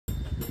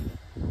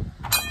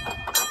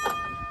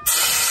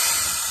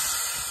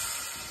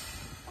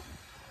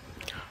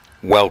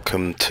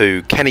Welcome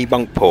to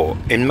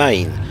Kennebunkport in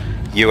Maine,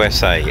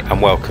 USA,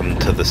 and welcome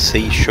to the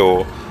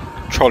Seashore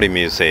Trolley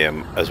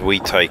Museum as we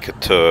take a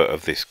tour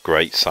of this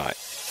great site.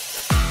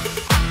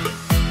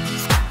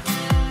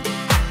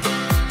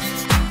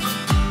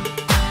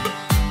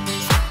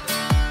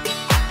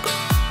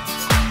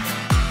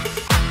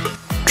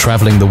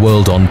 Traveling the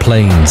world on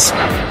planes,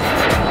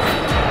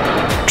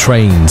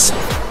 trains,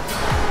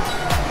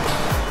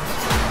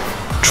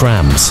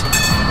 trams,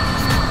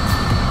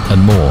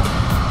 and more.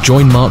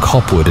 Join Mark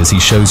Hopwood as he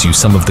shows you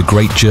some of the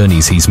great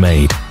journeys he's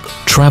made.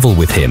 Travel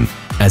with him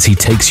as he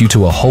takes you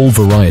to a whole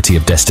variety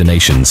of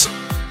destinations.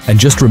 And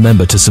just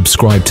remember to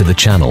subscribe to the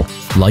channel,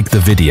 like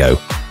the video,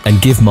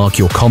 and give Mark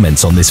your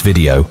comments on this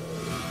video.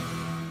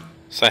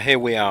 So here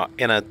we are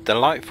in a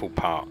delightful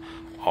part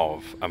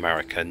of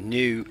America,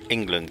 New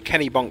England,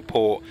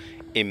 Kennebunkport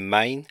in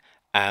Maine,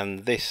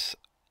 and this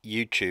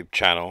YouTube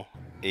channel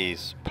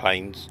is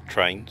Planes,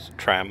 Trains,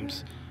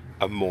 Trams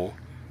and more.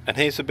 And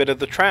here's a bit of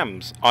the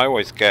trams. I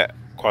always get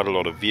quite a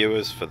lot of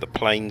viewers for the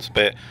planes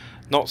bit,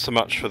 not so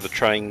much for the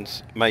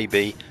trains,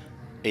 maybe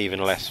even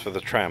less for the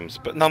trams,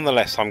 but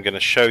nonetheless I'm going to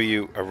show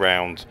you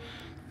around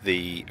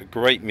the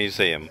great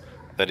museum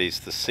that is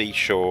the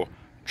Seashore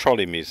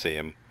Trolley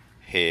Museum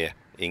here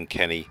in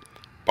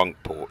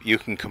Kennebunkport. You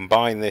can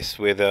combine this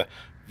with a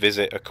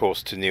visit, of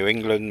course, to New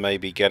England,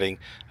 maybe getting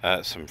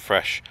some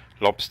fresh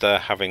lobster,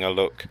 having a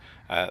look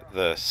at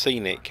the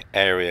scenic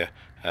area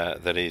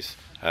that is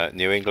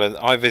New England.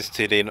 I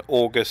visited in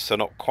August, so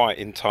not quite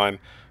in time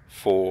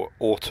for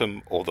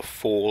autumn or the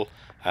fall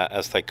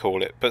as they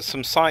call it, but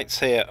some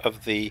sights here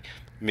of the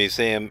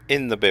museum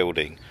in the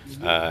building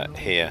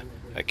here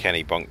at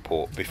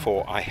Kennebunkport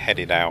before I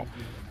headed out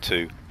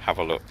to have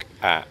a look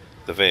at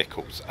the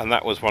vehicles. And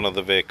that was one of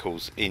the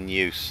vehicles in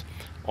use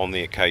on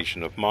the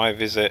occasion of my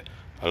visit,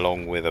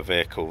 along with a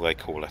vehicle they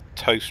call a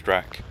toast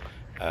rack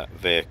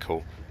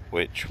vehicle,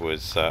 which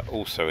was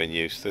also in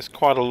use. There's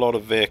quite a lot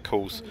of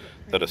vehicles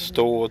that are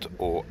stored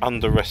or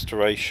under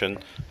restoration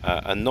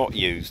and not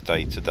used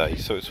day to day,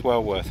 so it's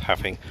well worth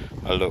having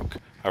a look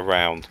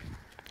around.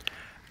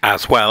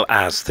 As well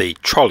as the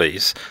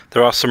trolleys,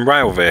 there are some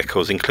rail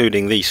vehicles,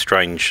 including these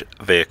strange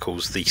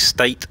vehicles, the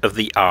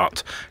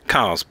state-of-the-art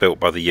cars built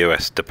by the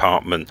US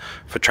Department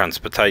for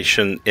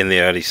Transportation in the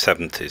early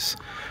 70s.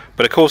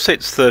 But of course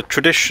it's the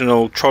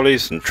traditional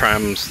trolleys and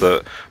trams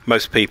that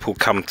most people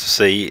come to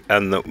see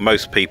and that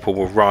most people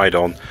will ride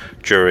on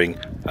during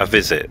a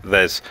visit.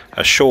 There's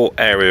a short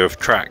area of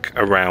track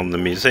around the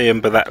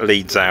museum, but that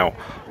leads out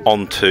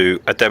onto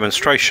a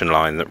demonstration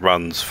line that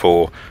runs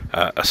for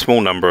a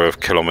small number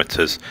of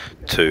kilometres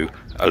to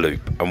a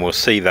loop, and we'll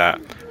see that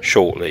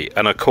shortly.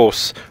 And of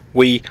course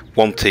we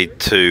wanted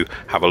to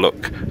have a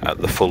look at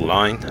the full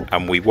line,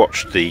 and we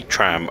watched the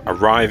tram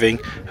arriving,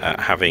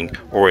 having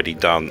already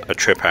done a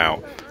trip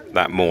out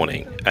that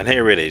morning. And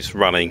here it is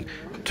running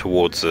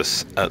towards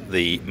us at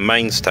the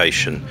main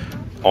station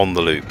on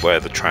the loop where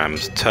the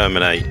trams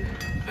terminate,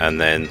 and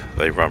then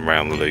they run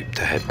round the loop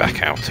to head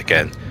back out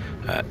again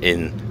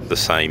in the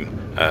same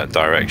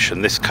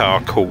direction. This car,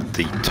 called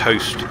the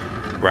Toast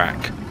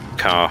Rack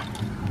car,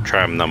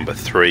 tram number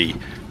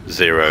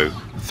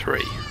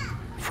 303,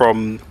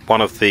 from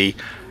one of the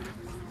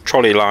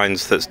trolley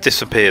lines that's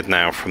disappeared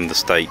now from the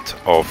state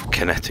of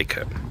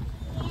Connecticut.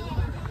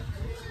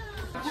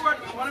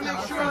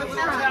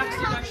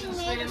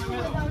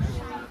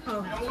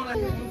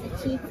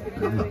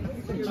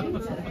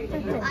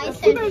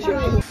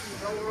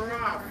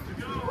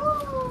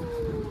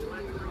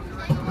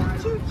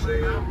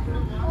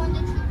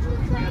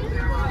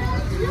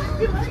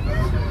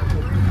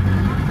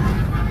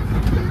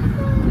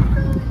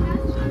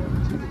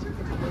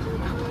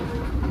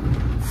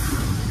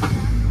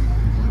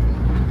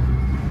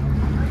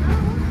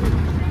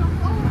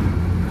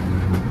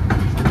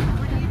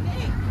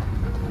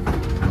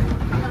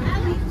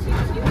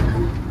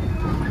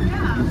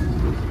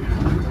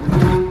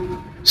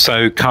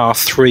 So car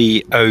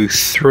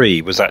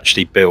 303 was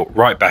actually built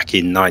right back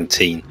in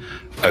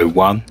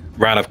 1901,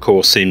 ran of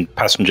course in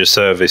passenger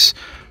service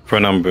for a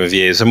number of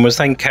years, and was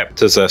then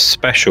kept as a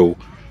special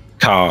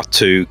car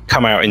to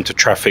come out into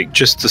traffic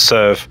just to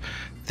serve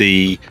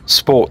the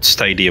sports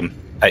stadium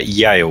at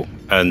Yale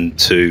and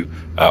to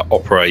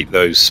operate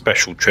those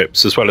special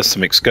trips, as well as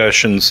some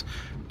excursions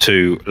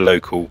to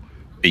local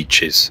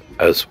beaches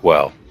as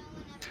well.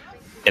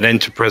 It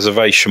entered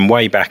preservation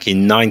way back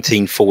in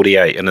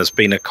 1948 and has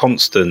been a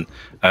constant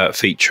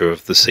feature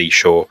of the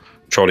Seashore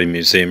Trolley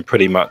Museum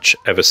pretty much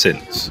ever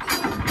since.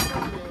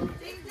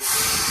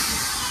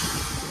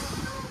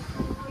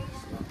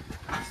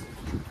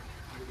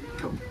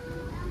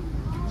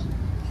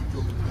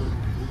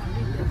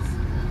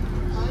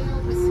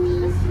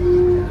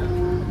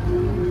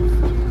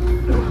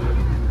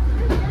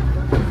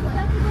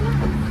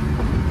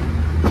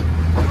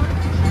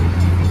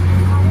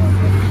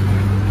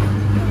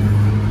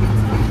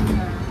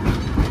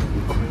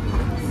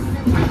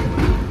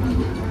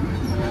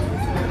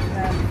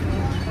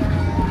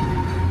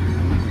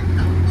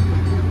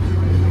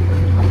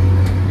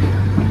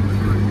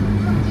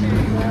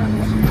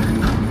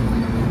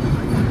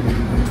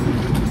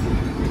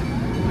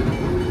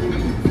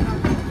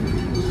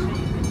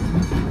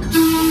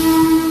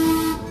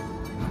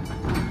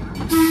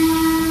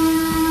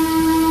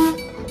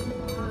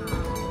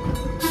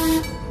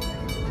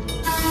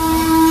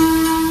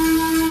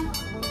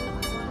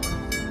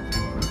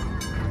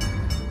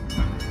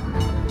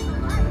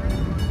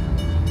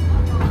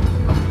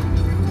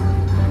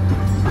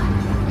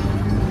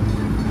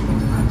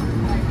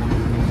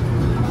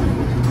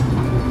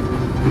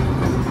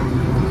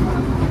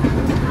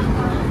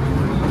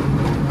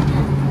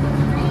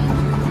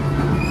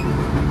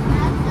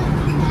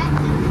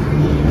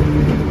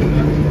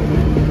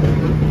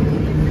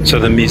 So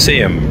the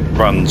museum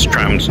runs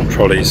trams and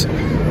trolleys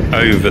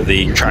over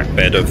the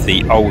trackbed of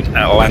the old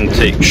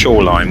Atlantic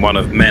shoreline, one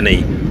of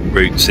many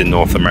routes in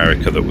North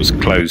America that was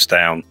closed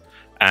down.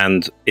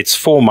 And it's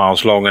 4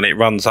 miles long, and it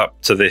runs up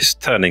to this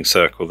turning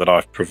circle that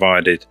I've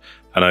provided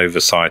an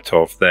oversight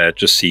of there,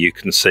 just so you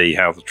can see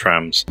how the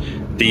trams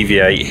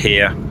deviate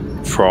here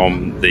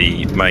from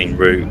the main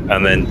route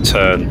and then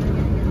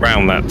turn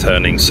round that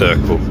turning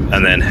circle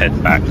and then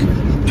head back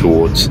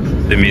towards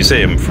the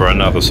museum for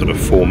another sort of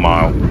 4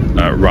 mile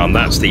run.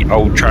 That's the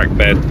old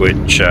trackbed,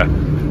 which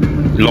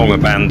long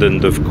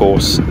abandoned, of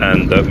course,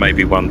 and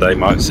maybe one day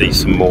might see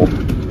some more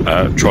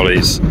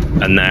trolleys.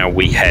 And now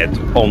we head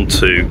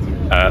onto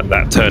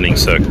that turning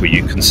circle.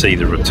 You can see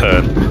the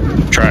return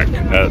track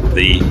at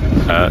the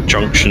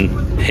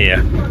junction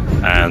here,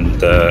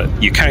 and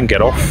you can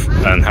get off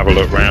and have a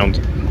look round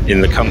in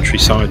the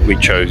countryside. We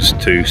chose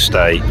to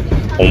stay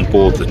on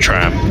board the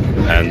tram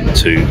and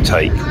to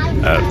take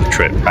the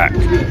trip back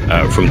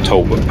from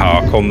Talbot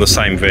Park on the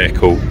same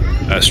vehicle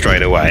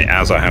straight away,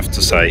 as I have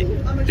to say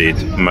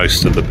did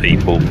most of the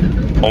people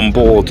on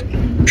board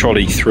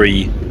trolley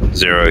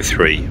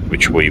 303,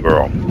 which we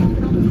were on.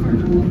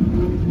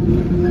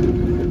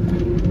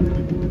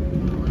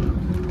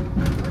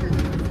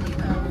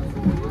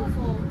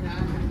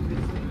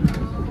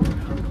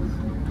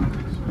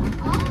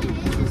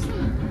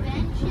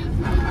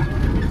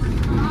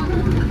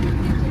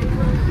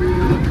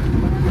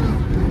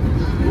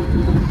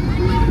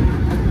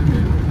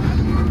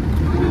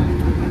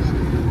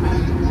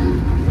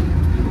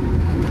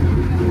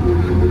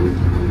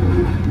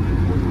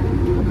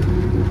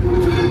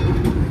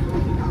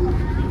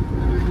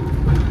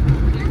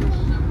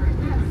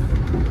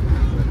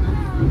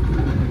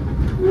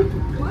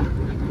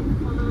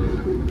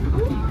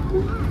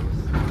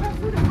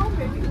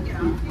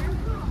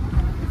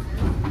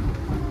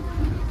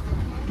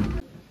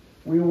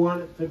 We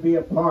want it to be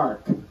a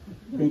park,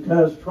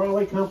 because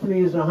trolley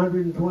companies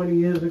 120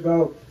 years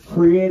ago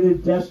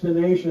created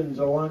destinations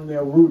along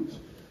their routes.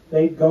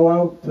 They'd go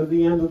out to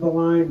the end of the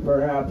line,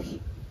 perhaps,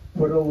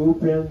 put a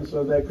loop in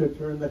so they could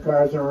turn the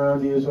cars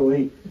around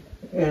easily,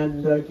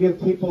 and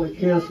give people a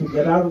chance to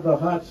get out of the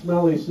hot,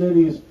 smelly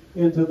cities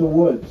into the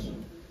woods.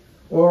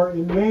 Or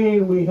in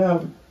Maine, we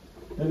have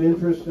an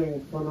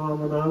interesting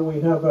phenomenon.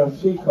 We have a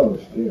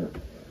seacoast here.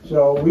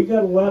 So we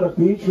got a lot of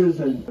beaches,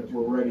 and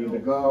we're ready to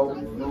go.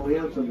 Don't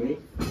answer me.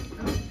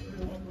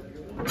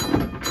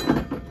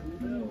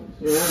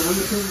 Yeah,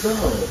 we can go.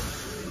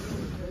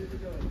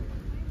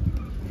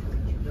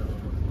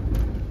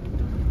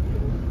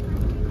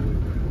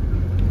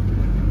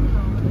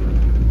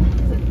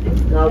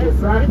 Now the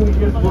track we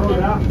just rode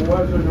up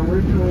was an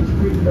original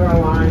streetcar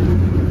line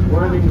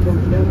running from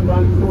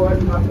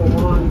Kennebunkport up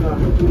along the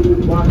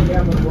Lock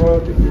Cabin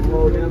Road that you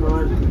rode in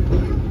on,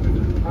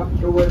 up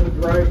to where the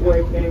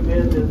driveway came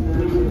in, and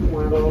then it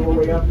went all the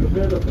way up to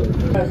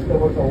Biddeford. Yes, there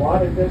was a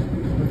lot of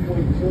distance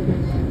between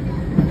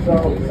cities,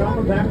 so some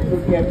of them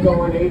could get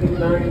going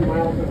 89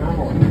 miles an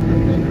hour.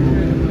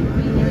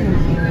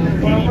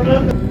 Well,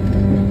 remember,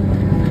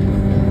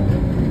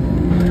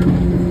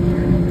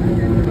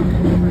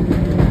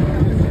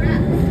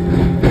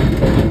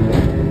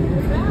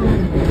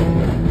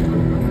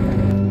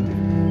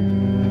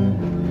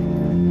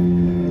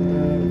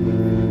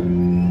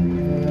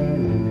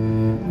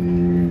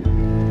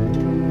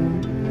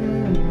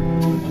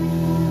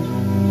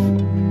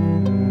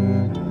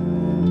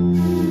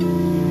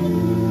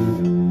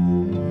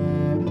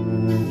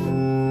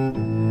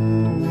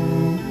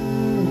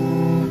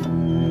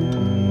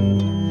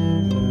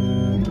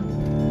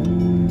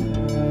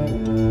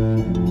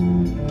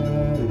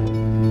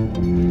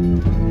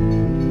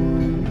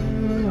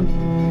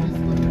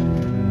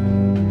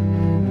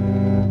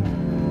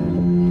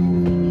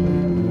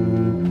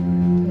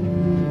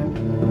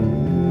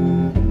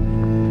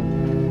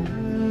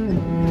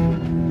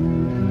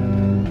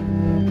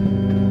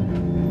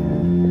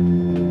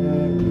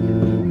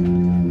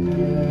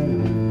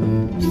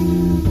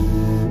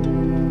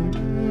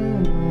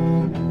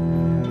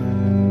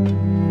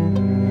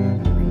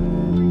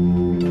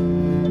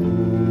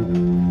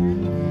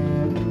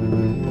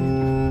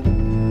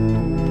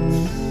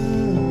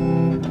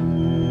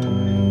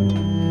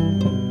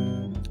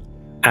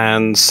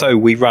 And so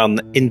we run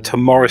into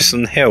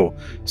Morrison Hill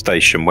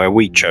station, where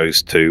we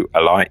chose to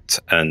alight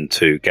and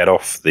to get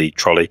off the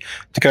trolley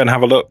to go and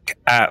have a look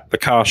at the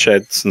car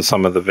sheds and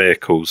some of the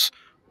vehicles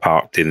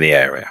parked in the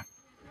area.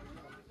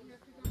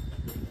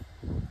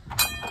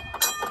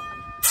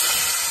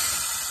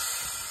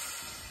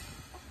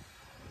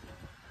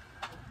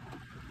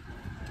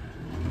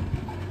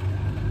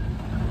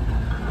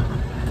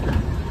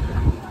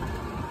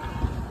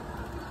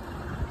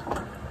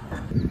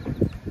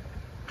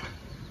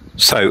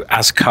 So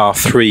as car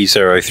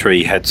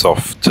 303 heads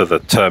off to the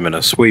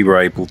terminus, we were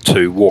able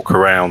to walk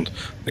around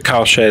the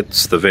car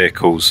sheds, the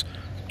vehicles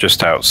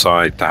just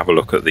outside, to have a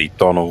look at the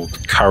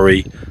Donald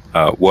Curry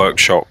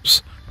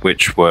workshops,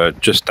 which were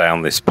just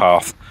down this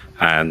path,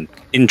 and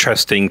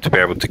interesting to be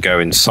able to go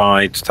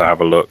inside to have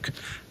a look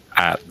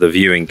at the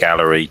viewing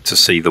gallery to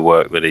see the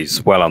work that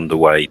is well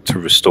underway to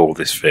restore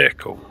this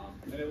vehicle.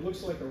 And it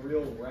looks like a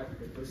real wreck,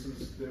 but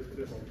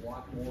there's a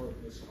lot more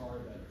of this car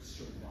that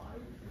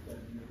survived that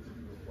needed to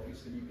be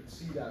replaced, and you can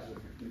see that with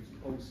these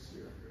posts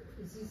here.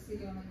 Is this the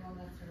only one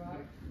that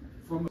survived?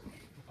 From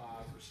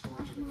for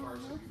storage of the cars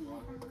that we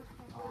brought,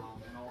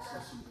 and also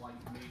some light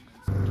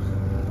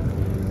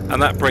maintenance.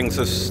 And that brings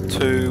us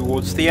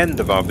towards the end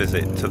of our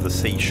visit to the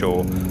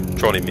Seashore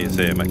Trolley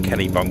Museum at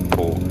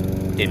Kennebunkport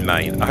in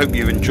Maine. I hope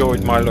you've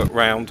enjoyed my look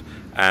round,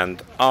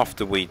 and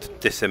after we'd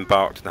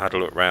disembarked and had a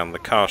look round the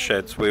car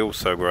sheds, we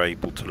also were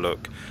able to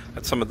look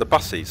at some of the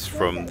buses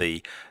from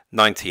the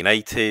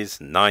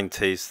 1980s and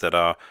 90s that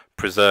are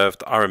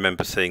preserved. I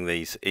remember seeing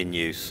these in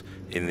use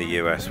in the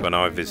US when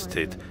I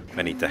visited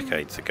many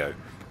decades ago.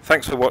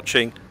 Thanks for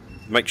watching.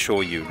 Make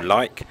sure you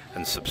like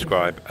and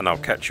subscribe, and I'll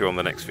catch you on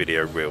the next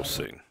video real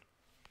soon.